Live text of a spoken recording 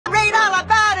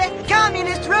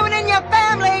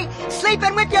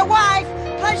sleeping with your wife,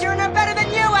 pleasuring her better than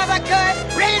you ever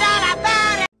could. Read all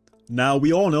about it. Now,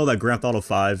 we all know that Grand Theft Auto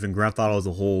 5 and Grand Theft Auto as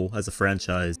a whole, as a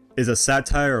franchise, is a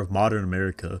satire of modern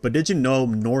America. But did you know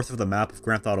north of the map of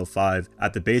Grand Theft Auto 5,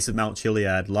 at the base of Mount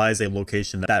Chiliad, lies a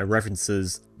location that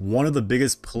references one of the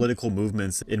biggest political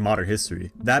movements in modern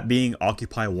history, that being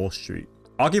Occupy Wall Street.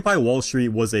 Occupy Wall Street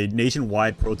was a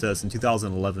nationwide protest in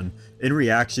 2011 in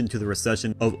reaction to the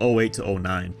recession of 08 to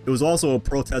 09. It was also a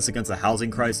protest against the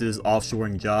housing crisis,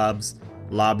 offshoring jobs,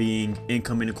 lobbying,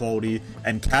 income inequality,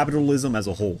 and capitalism as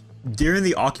a whole. During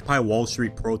the Occupy Wall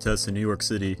Street protests in New York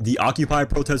City, the Occupy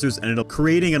protesters ended up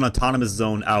creating an autonomous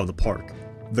zone out of the park.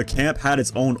 The camp had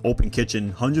its own open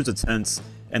kitchen, hundreds of tents,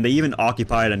 and they even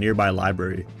occupied a nearby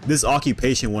library. This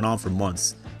occupation went on for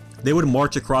months. They would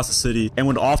march across the city and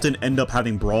would often end up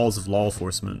having brawls with law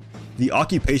enforcement. The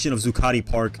occupation of Zuccotti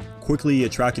Park quickly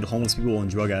attracted homeless people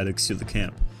and drug addicts to the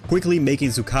camp, quickly making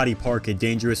Zuccotti Park a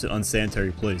dangerous and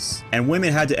unsanitary place. And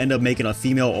women had to end up making a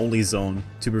female-only zone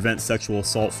to prevent sexual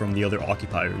assault from the other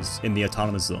occupiers in the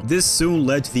autonomous zone. This soon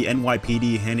led to the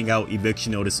NYPD handing out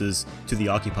eviction notices to the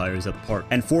occupiers at the park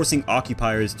and forcing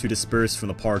occupiers to disperse from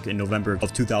the park in November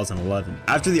of 2011.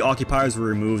 After the occupiers were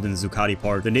removed in Zuccotti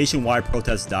Park, the nationwide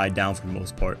protests died down for the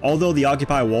most part. Although the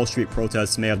Occupy Wall Street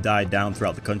protests may have died down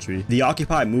throughout the country, the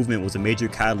Occupy movement was a major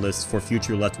catalyst for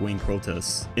future left-wing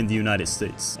protests in the United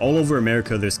States. All over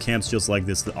America, there's camps just like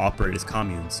this that operate as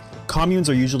communes. Communes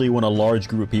are usually when a large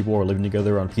group of people are living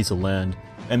together on a piece of land,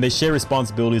 and they share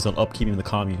responsibilities on upkeeping the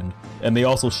commune, and they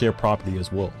also share property as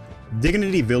well.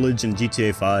 Dignity Village in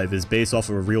GTA 5 is based off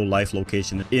of a real-life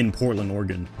location in Portland,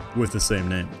 Oregon, with the same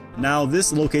name. Now,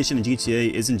 this location in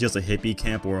GTA isn't just a hippie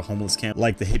camp or a homeless camp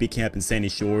like the hippie camp in Sandy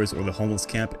Shores or the homeless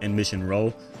camp in Mission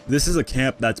Row. This is a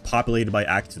camp that's populated by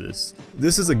activists.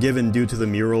 This is a given due to the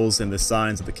murals and the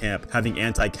signs of the camp having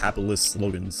anti-capitalist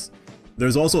slogans.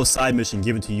 There's also a side mission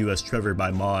given to you as Trevor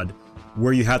by Mod,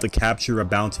 where you have to capture a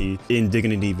bounty in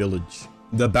Dignity Village.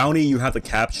 The bounty you have to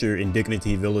capture in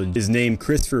Dignity Village is named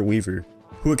Christopher Weaver,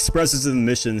 who expresses in the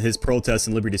mission his protest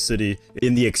in Liberty City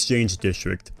in the Exchange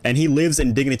District, and he lives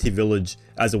in Dignity Village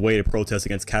as a way to protest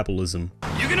against capitalism.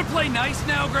 You gonna play nice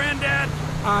now, Granddad?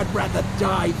 I'd rather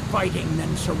die fighting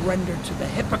than surrender to the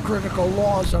hypocritical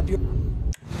laws of your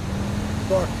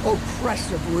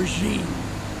oppressive regime.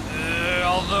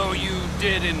 Although you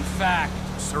did, in fact,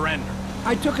 surrender.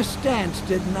 I took a stance,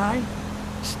 didn't I?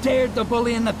 Stared the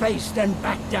bully in the face, then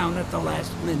backed down at the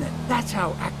last minute. That's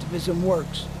how activism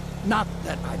works. Not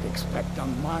that I'd expect a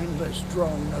mindless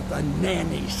drone of the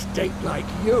nanny state like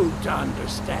you to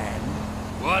understand.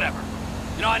 Whatever.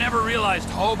 You know, I never realized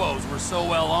hobos were so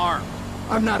well armed.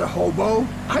 I'm not a hobo.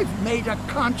 I've made a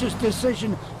conscious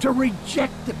decision to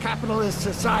reject the capitalist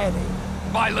society.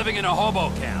 By living in a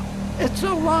hobo camp. It's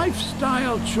a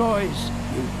lifestyle choice,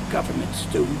 you government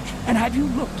stooge. And have you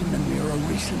looked in the mirror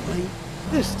recently?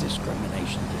 This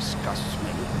discrimination disgusts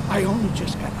me. I only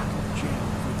just got out of jail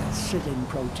for that sit-in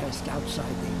protest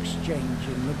outside the Exchange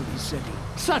in Liberty City.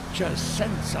 Such a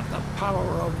sense of the power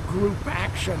of group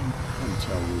action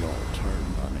until we all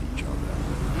turned on each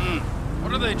other.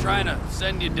 What are they trying to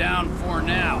send you down for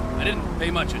now? I didn't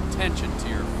pay much attention to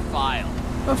your file.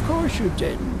 Of course you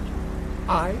didn't.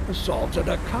 I assaulted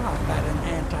a cop at an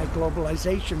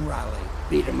anti-globalization rally.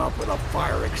 Beat him up with a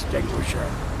fire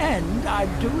extinguisher. And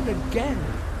I'd do it again.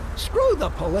 Screw the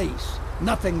police.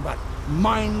 Nothing but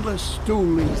mindless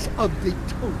stoolies of the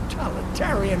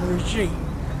totalitarian regime.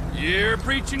 You're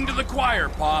preaching to the choir,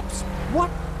 Pops.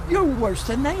 What? You're worse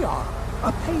than they are.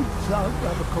 A paid thug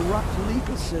of a corrupt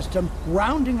legal system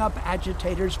rounding up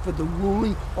agitators for the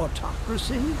ruling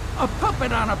autocracy? A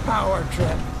puppet on a power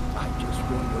trip. I just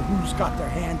wonder who's got their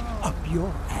hand up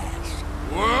your ass.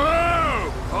 Whoa!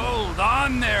 Hold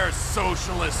on there,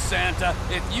 Socialist Santa.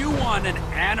 If you want an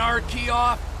anarchy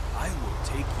off, I will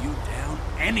take you down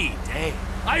any day.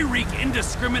 I wreak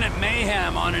indiscriminate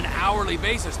mayhem on an hourly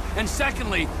basis. And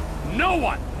secondly, no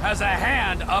one has a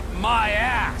hand up my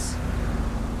ass.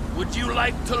 Would you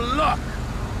like to look?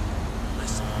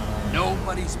 Listen,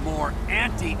 nobody's more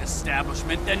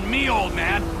anti-establishment than me, old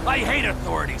man. I hate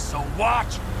authority, so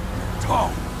watch your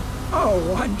tone.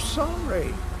 Oh, I'm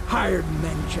sorry. Hired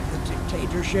mensch of the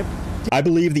dictatorship. I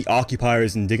believe the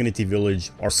occupiers in Dignity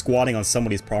Village are squatting on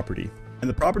somebody's property. And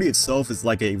the property itself is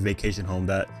like a vacation home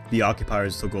that the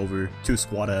occupiers took over to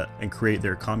squat at and create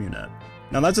their commune at.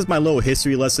 Now that's just my little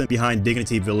history lesson behind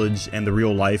Dignity Village and the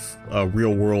real life,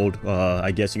 real world, I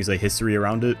guess you can say history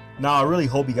around it. Now I really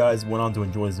hope you guys went on to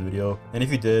enjoy this video, and if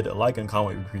you did, a like and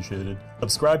comment would be appreciated.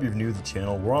 Subscribe if you're new to the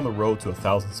channel. We're on the road to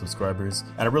 1,000 subscribers,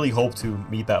 and I really hope to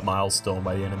meet that milestone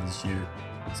by the end of this year.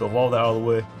 So with all that out of the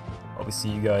way, I'll be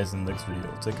seeing you guys in the next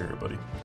video. Take care, everybody.